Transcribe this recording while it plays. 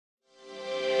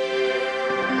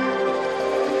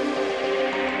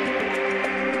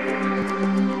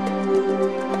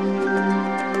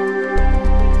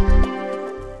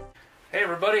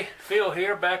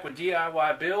here, back with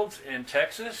DIY Builds in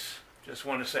Texas. Just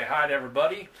want to say hi to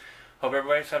everybody. Hope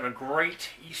everybody's having a great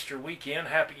Easter weekend.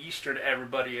 Happy Easter to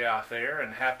everybody out there,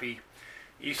 and happy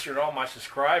Easter to all my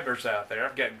subscribers out there.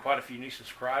 I've gotten quite a few new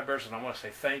subscribers, and I want to say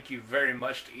thank you very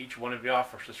much to each one of y'all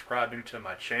for subscribing to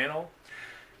my channel.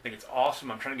 I think it's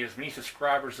awesome. I'm trying to get as many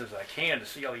subscribers as I can to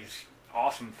see all these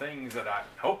awesome things that I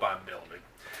hope I'm building.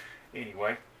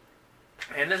 Anyway,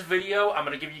 in this video, I'm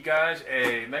going to give you guys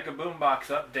a Mega Boombox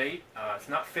update. It's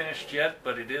not finished yet,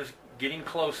 but it is getting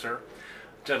closer.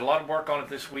 Did a lot of work on it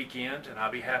this weekend, and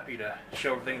I'll be happy to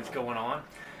show everything that's going on.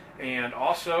 And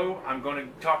also, I'm going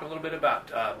to talk a little bit about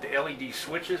the LED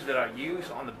switches that I use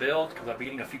on the build, because I've been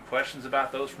getting a few questions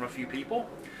about those from a few people.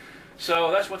 So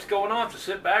that's what's going on. So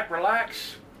sit back,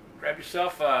 relax, grab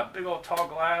yourself a big old tall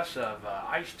glass of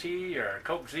iced tea or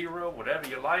Coke Zero, whatever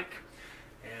you like.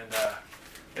 And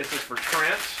this is for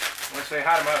Trent. I want to say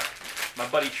hi to my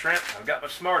buddy Trent. I've got my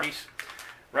Smarties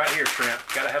right here, Trent.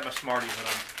 Got to have my Smarties when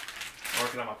I'm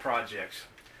working on my projects.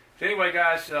 So anyway,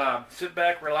 guys, sit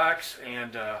back, relax,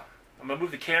 and I'm going to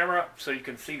move the camera so you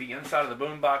can see the inside of the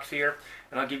boombox here,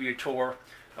 and I'll give you a tour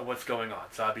of what's going on.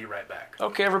 So I'll be right back.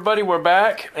 Okay, everybody, we're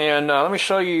back, and let me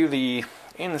show you the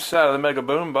inside of the Mega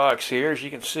Boombox here. As you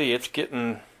can see, it's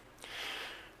getting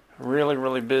really,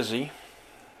 really busy,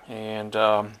 and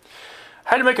I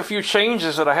had to make a few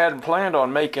changes that I hadn't planned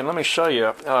on making. Let me show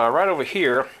you. Right over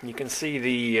here, you can see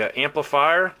the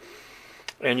amplifier.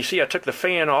 And you see I took the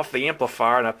fan off the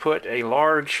amplifier and I put a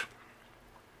large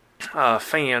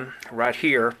fan right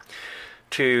here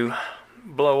to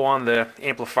blow on the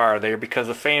amplifier there, because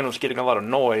the fan was getting a lot of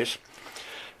noise.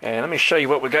 And let me show you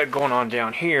what we got going on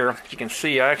down here. You can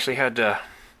see I actually had to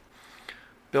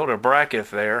build a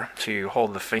bracket there to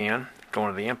hold the fan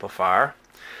going to the amplifier.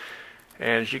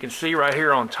 As you can see right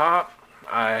here on top,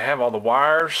 I have all the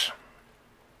wires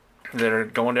that are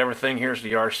going to everything. Here's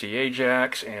the RCA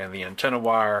jacks and the antenna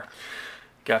wire.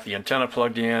 Got the antenna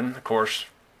plugged in. Of course,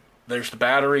 there's the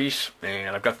batteries,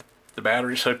 and I've got the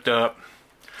batteries hooked up.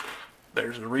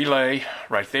 There's the relay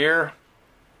right there.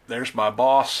 There's my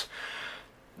Boss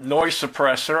noise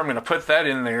suppressor. I'm going to put that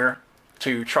in there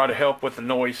to try to help with the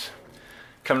noise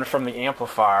coming from the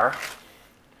amplifier.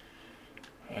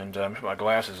 And put my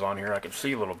glasses on here, I can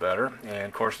see a little better. And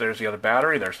of course, there's the other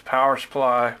battery. There's the power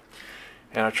supply.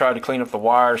 And I tried to clean up the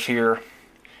wires here,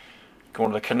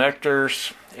 going to the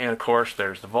connectors, and of course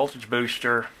there's the voltage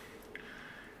booster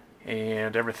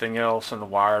and everything else, and the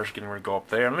wires getting ready to go up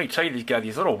there. And let me tell you,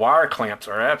 these little wire clamps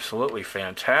are absolutely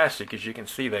fantastic. As you can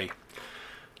see, they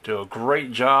do a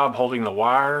great job holding the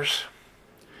wires.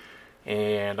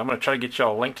 And I'm going to try to get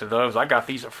y'all a link to those. I got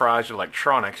these at Fry's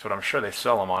Electronics, but I'm sure they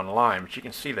sell them online. But you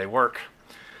can see they work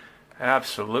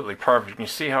absolutely perfect. You can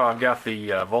see how I've got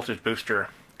the voltage booster.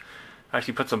 I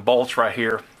actually put some bolts right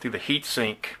here through the heat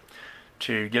sink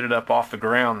to get it up off the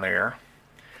ground there.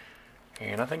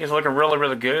 And I think it's looking really,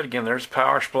 really good. Again, there's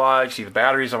power supply. You see the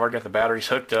batteries. I've already got the batteries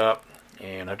hooked up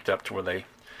and hooked up to where they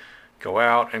go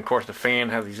out. And of course the fan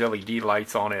has these LED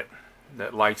lights on it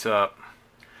that lights up.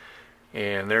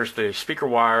 And there's the speaker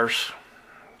wires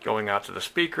going out to the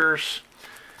speakers.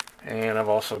 And I've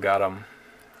also got them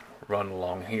run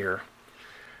along here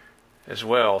as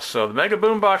well. So the Mega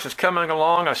Boombox is coming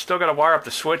along. I still got to wire up the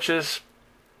switches,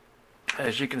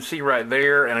 as you can see right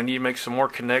there, and I need to make some more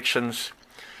connections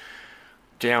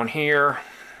down here.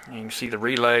 You can see the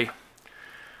relay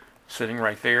sitting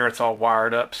right there. It's all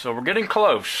wired up, so we're getting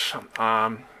close.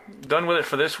 I'm done with it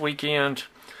for this weekend,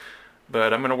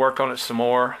 but I'm going to work on it some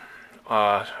more.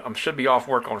 I should be off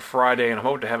work on Friday, and I'm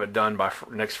hoping to have it done by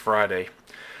next Friday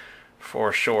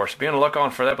for sure. So be on the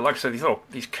lookout for that. But like I said,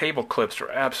 these cable clips are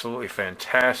absolutely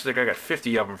fantastic. I got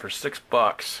 50 of them for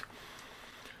 $6,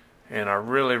 and I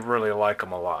really, really like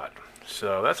them a lot.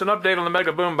 So that's an update on the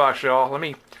Mega Boombox, y'all. Let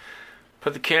me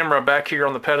put the camera back here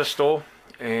on the pedestal,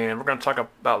 and we're going to talk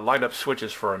about light up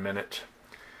switches for a minute.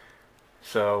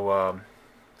 So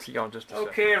see y'all in just a second.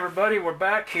 Okay, everybody, we're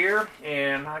back here,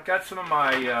 and I got some of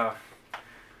my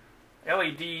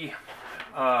LED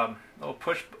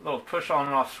little push on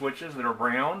and off switches that are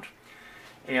round,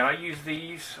 and I use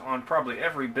these on probably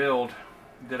every build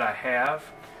that I have,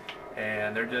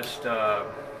 and they're just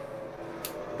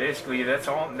basically that's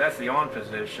the on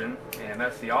position, and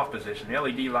that's the off position. The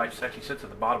LED light actually sits at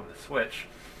the bottom of the switch,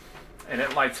 and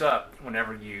it lights up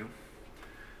whenever you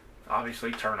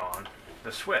obviously turn on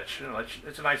the switch.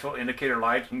 It's a nice little indicator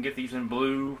light. You can get these in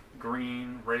blue,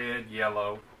 green, red,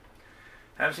 yellow.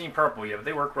 I haven't seen purple yet, but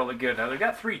they work really good. Now they've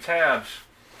got 3 tabs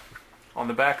on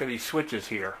the back of these switches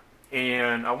here,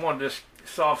 and I wanted to just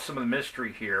solve some of the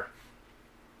mystery here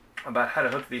about how to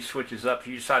hook these switches up if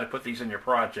you decide to put these in your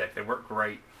project. They work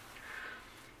great.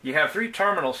 You have three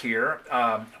terminals here.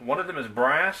 One of them is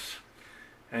brass,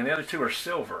 and the other two are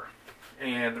silver.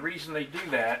 And the reason they do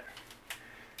that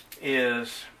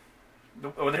is,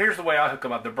 well, here's the way I hook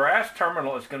them up. The brass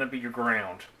terminal is going to be your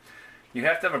ground. You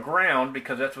have to have a ground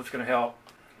because that's what's going to help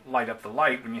light up the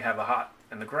light when you have a hot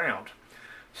in the ground.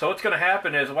 So what's going to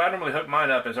happen is, the way I normally hook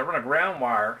mine up is I run a ground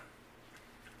wire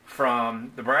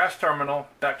from the brass terminal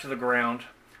back to the ground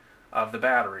of the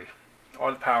battery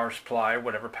or the power supply, or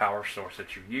whatever power source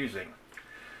that you're using.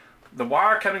 The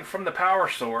wire coming from the power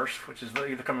source, which is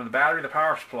either coming from the battery or the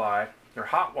power supply, your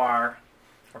hot wire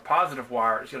or positive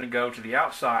wire is going to go to the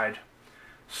outside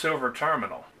silver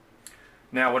terminal.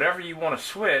 Now, whatever you want to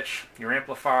switch, your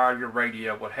amplifier, your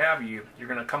radio, what have you, you're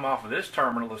going to come off of this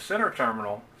terminal, the center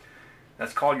terminal,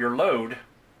 that's called your load,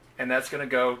 and that's going to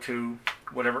go to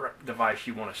whatever device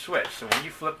you want to switch. So when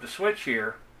you flip the switch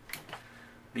here,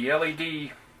 the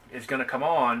LED is going to come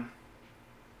on,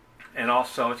 and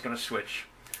also it's going to switch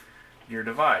your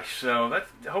device. So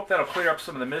I hope that'll clear up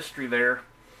some of the mystery there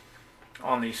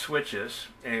on these switches.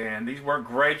 And these work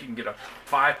great. You can get a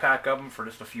 5-pack of them for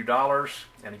just a few dollars,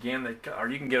 and again, or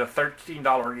you can get a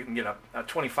 $13, you can get a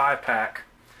 25-pack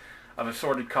of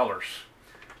assorted colors.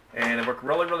 And they work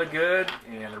really, really good,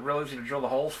 and they're real easy to drill the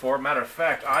holes for. Matter of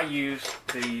fact, I use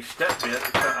the step bit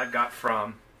that I got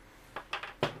from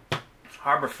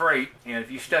Harbor Freight, and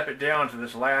if you step it down to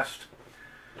this last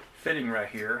fitting right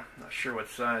here, not sure what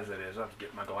size that is, I'll have to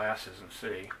get my glasses and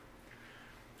see.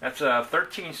 That's a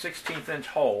 13/16 inch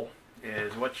hole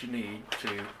is what you need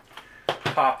to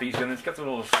pop these in. It's got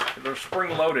the they're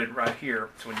spring loaded right here,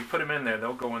 so when you put them in there,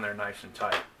 they'll go in there nice and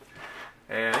tight.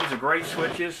 And these are great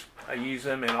switches. I use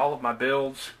them in all of my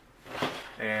builds,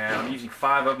 and I'm using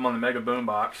 5 of them on the Mega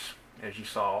Boombox, as you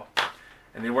saw,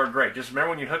 and they work great. Just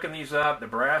remember, when you're hooking these up, the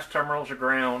brass terminals are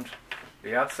ground,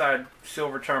 the outside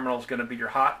silver terminal is going to be your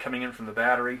hot coming in from the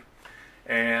battery,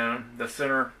 and the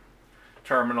center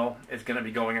terminal is going to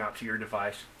be going out to your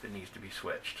device that needs to be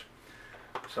switched.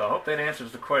 So I hope that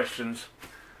answers the questions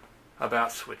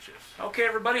about switches. Okay,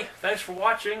 everybody, thanks for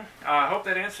watching. I hope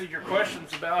that answered your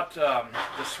questions about the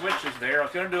switches there. I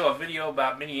was going to do a video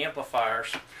about mini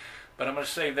amplifiers, but I'm going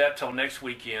to save that till next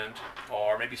weekend,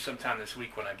 or maybe sometime this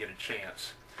week when I get a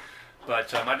chance.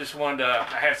 But I just wanted to,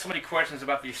 I had so many questions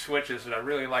about these switches that I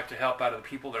really like to help out of the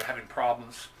people that are having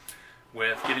problems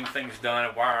with getting things done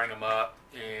and wiring them up.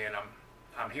 And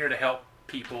I'm here to help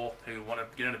people who want to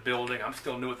get into building. I'm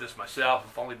still new at this myself.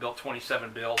 I've only built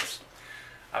 27 builds.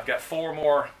 I've got 4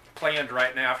 more planned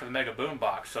right now for the Mega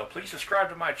Boombox. So please subscribe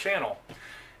to my channel,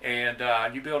 and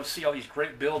you'll be able to see all these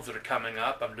great builds that are coming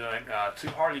up. I'm doing 2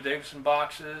 Harley-Davidson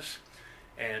boxes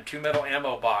and 2 metal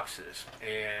ammo boxes.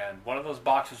 And one of those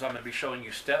boxes I'm going to be showing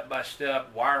you step by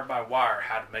step, wire by wire,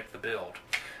 how to make the build.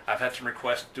 I've had some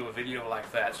requests to do a video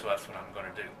like that, so that's what I'm going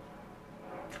to do.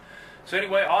 So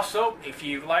anyway, also, if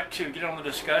you'd like to get on the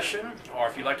discussion, or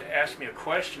if you'd like to ask me a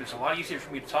question, it's a lot easier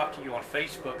for me to talk to you on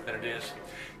Facebook than it is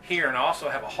here. And I also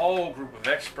have a whole group of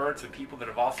experts and people that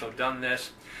have also done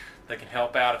this that can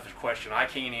help out if there's a question I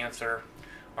can't answer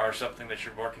or something that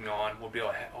you're working on. We'll be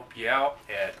able to help you out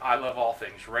at I Love All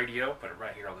Things Radio. Put it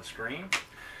right here on the screen.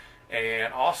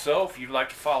 And also, if you'd like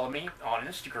to follow me on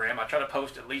Instagram, I try to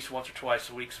post at least once or twice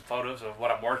a week some photos of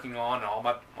what I'm working on, and all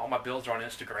my builds are on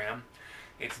Instagram.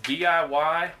 It's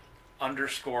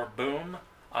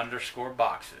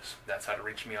DIY_boom_boxes. That's how to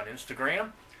reach me on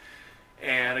Instagram.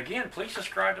 And again, please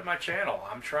subscribe to my channel.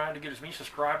 I'm trying to get as many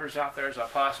subscribers out there as I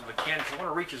possibly can, because I want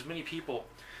to reach as many people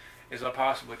as I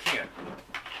possibly can.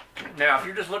 Now, if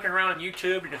you're just looking around on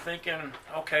YouTube and you're thinking,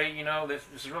 okay, you know, this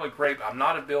is really great, but I'm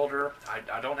not a builder,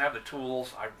 I don't have the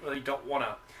tools, I really don't want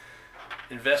to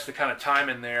invest the kind of time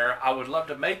in there, I would love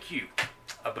to make you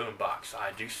a boombox.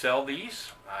 I do sell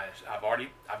these.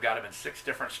 I've got them in 6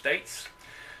 different states.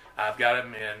 I've got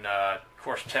them in, of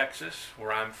course, Texas,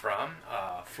 where I'm from,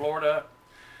 Florida,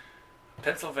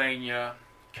 Pennsylvania,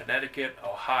 Connecticut,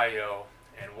 Ohio,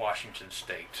 and Washington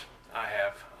State. I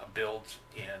have builds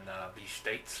in these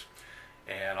states,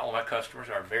 and all my customers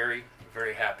are very,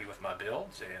 very happy with my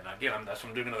builds. And again, that's why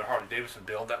I'm doing another Harley-Davidson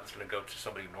build. That was going to go to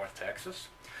somebody in North Texas.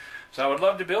 So I would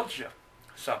love to build you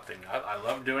something. I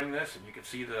love doing this, and you can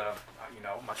see the,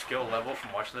 my skill level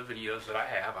from watching the videos that I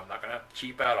have. I'm not going to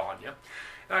cheap out on you,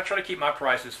 and I try to keep my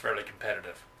prices fairly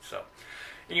competitive. So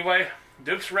anyway,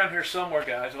 Duke's around here somewhere,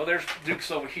 guys. Well, there's Duke's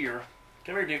over here.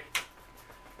 Come here, Duke.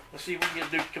 Let's see if we can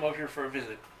get Duke to come over here for a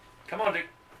visit. Come on, Duke.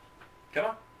 Come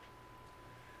on.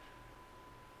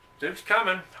 Duke's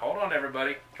coming. Hold on,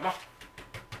 everybody. Come on.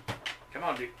 Come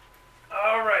on, Duke.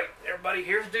 All right, everybody,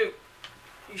 here's Duke.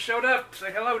 He showed up.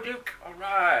 Say hello, Duke. All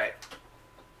right.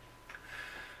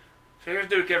 So here's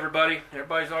Duke, everybody.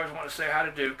 Everybody's always wanting to say hi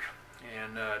to Duke,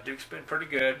 and Duke's been pretty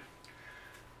good.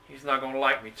 He's not going to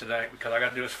like me today because I got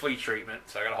to do his flea treatment,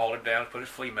 so I got to hold him down and put his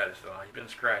flea medicine on. He's been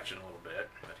scratching a little bit,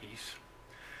 but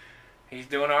he's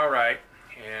doing all right.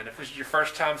 And if this is your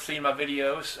first time seeing my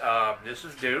videos, this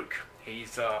is Duke.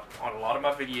 He's on a lot of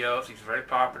my videos. He's very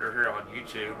popular here on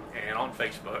YouTube and on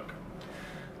Facebook.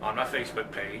 On my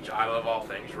Facebook page, I Love All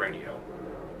Things Radio.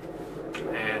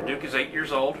 And Duke is 8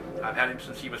 years old. I've had him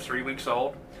since he was 3 weeks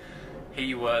old.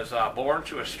 He was born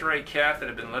to a stray cat that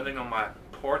had been living on my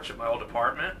porch at my old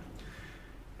apartment.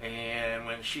 And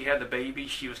when she had the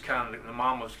baby, the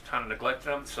mom was kind of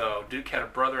neglecting him. So Duke had a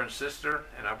brother and sister,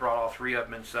 and I brought all three of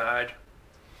them inside.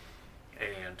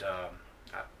 And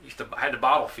I had to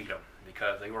bottle feed them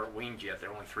because they weren't weaned yet. They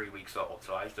were only 3 weeks old.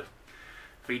 So I used to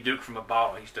feed Duke from a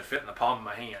bottle. He used to fit in the palm of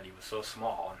my hand. He was so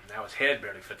small. And now his head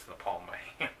barely fits in the palm of my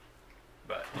hand.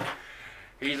 But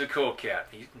he's a cool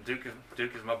cat. Duke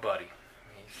is my buddy.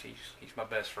 He's my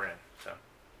best friend. So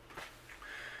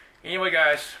anyway,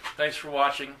 guys, thanks for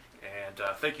watching, and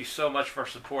thank you so much for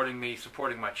supporting me,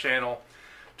 supporting my channel.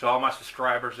 To all my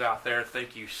subscribers out there,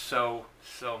 thank you so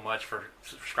much for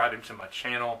subscribing to my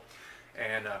channel.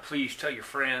 And please tell your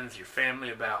friends, your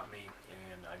family about me,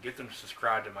 and get them to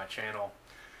subscribe to my channel.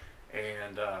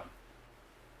 And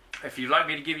if you'd like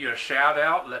me to give you a shout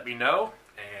out, let me know,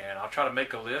 and I'll try to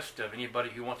make a list of anybody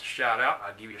who wants a shout out.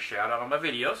 I'll give you a shout out on my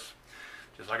videos,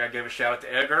 just like I gave a shout out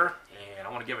to Edgar. And I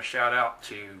want to give a shout out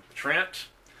to Trent.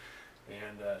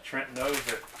 And Trent knows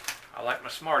that I like my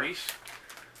Smarties.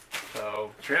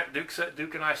 So Trent,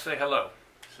 Duke and I say hello.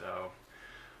 So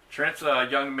Trent's a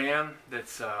young man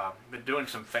that's been doing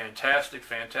some fantastic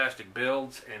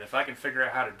builds. And if I can figure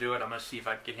out how to do it, I'm going to see if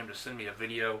I can get him to send me a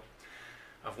video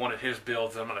of one of his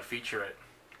builds. I'm going to feature it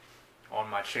on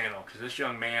my channel. Because this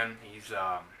young man, he's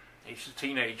a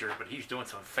teenager, but he's doing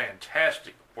some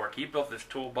fantastic work. He built this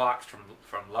toolbox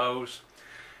from Lowe's,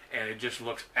 and it just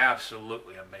looks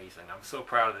absolutely amazing. I'm so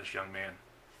proud of this young man.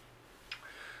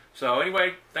 So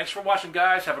anyway, thanks for watching,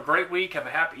 guys. Have a great week. Have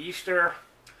a happy Easter.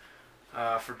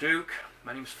 For Duke,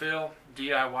 my name's Phil,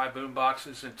 DIY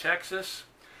Boomboxes in Texas.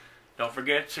 Don't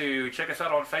forget to check us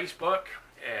out on Facebook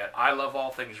at I Love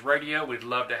All Things Radio. We'd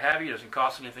love to have you. It doesn't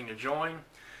cost anything to join.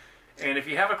 And if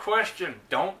you have a question,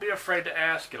 don't be afraid to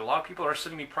ask it. A lot of people are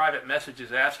sending me private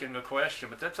messages asking a question,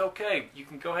 but that's okay. You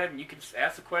can go ahead and you can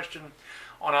ask the question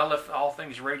on I Love All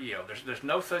Things Radio. There's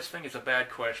no such thing as a bad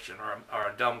question or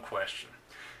a dumb question.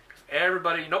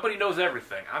 Nobody knows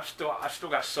everything. I still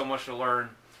got so much to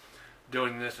learn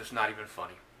doing this. It's not even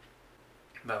funny.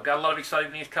 But I've got a lot of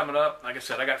exciting things coming up. Like I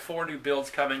said, I got 4 new builds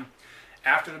coming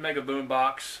after the Mega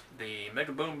Boombox. The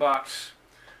Mega Boombox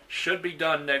should be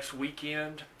done next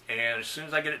weekend. And as soon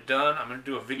as I get it done, I'm going to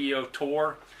do a video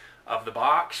tour of the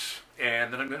box.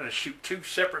 And then I'm going to shoot 2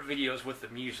 separate videos with the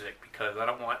music, because I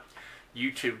don't want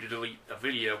YouTube to delete a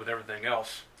video with everything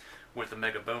else with the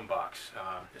Mega Boombox.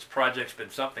 This project's been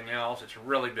something else. It's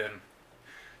really been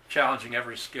challenging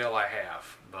every skill I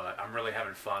have. But I'm really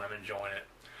having fun. I'm enjoying it.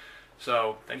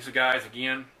 So thanks guys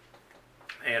again.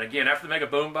 And again, after the Mega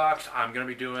Boombox, I'm going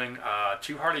to be doing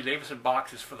 2 Harley-Davidson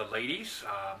boxes for the ladies.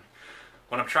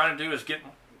 What I'm trying to do is get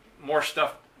more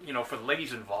stuff, for the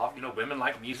ladies involved. Women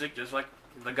like music just like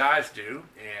the guys do,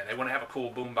 and they want to have a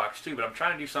cool boombox too. But I'm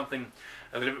trying to do something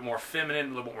a little bit more feminine, a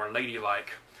little bit more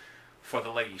ladylike for the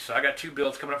ladies. So I got 2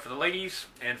 builds coming up for the ladies,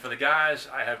 and for the guys,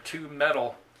 I have 2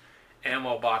 metal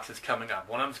ammo boxes coming up.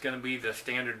 One of them's going to be the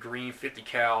standard green 50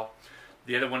 cal.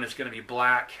 The other one is going to be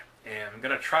black, and I'm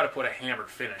going to try to put a hammered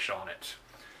finish on it.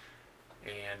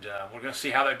 And we're going to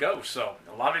see how that goes. So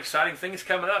a lot of exciting things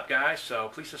coming up, guys. So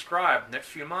please subscribe. Next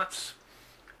few months,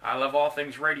 I Love All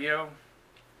Things Radio.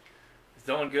 It's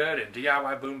doing good, and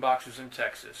DIY Boomboxes in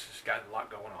Texas. It's got a lot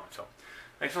going on. So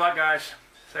thanks a lot, guys.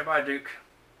 Say bye, Duke.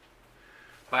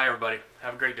 Bye, everybody.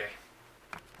 Have a great day.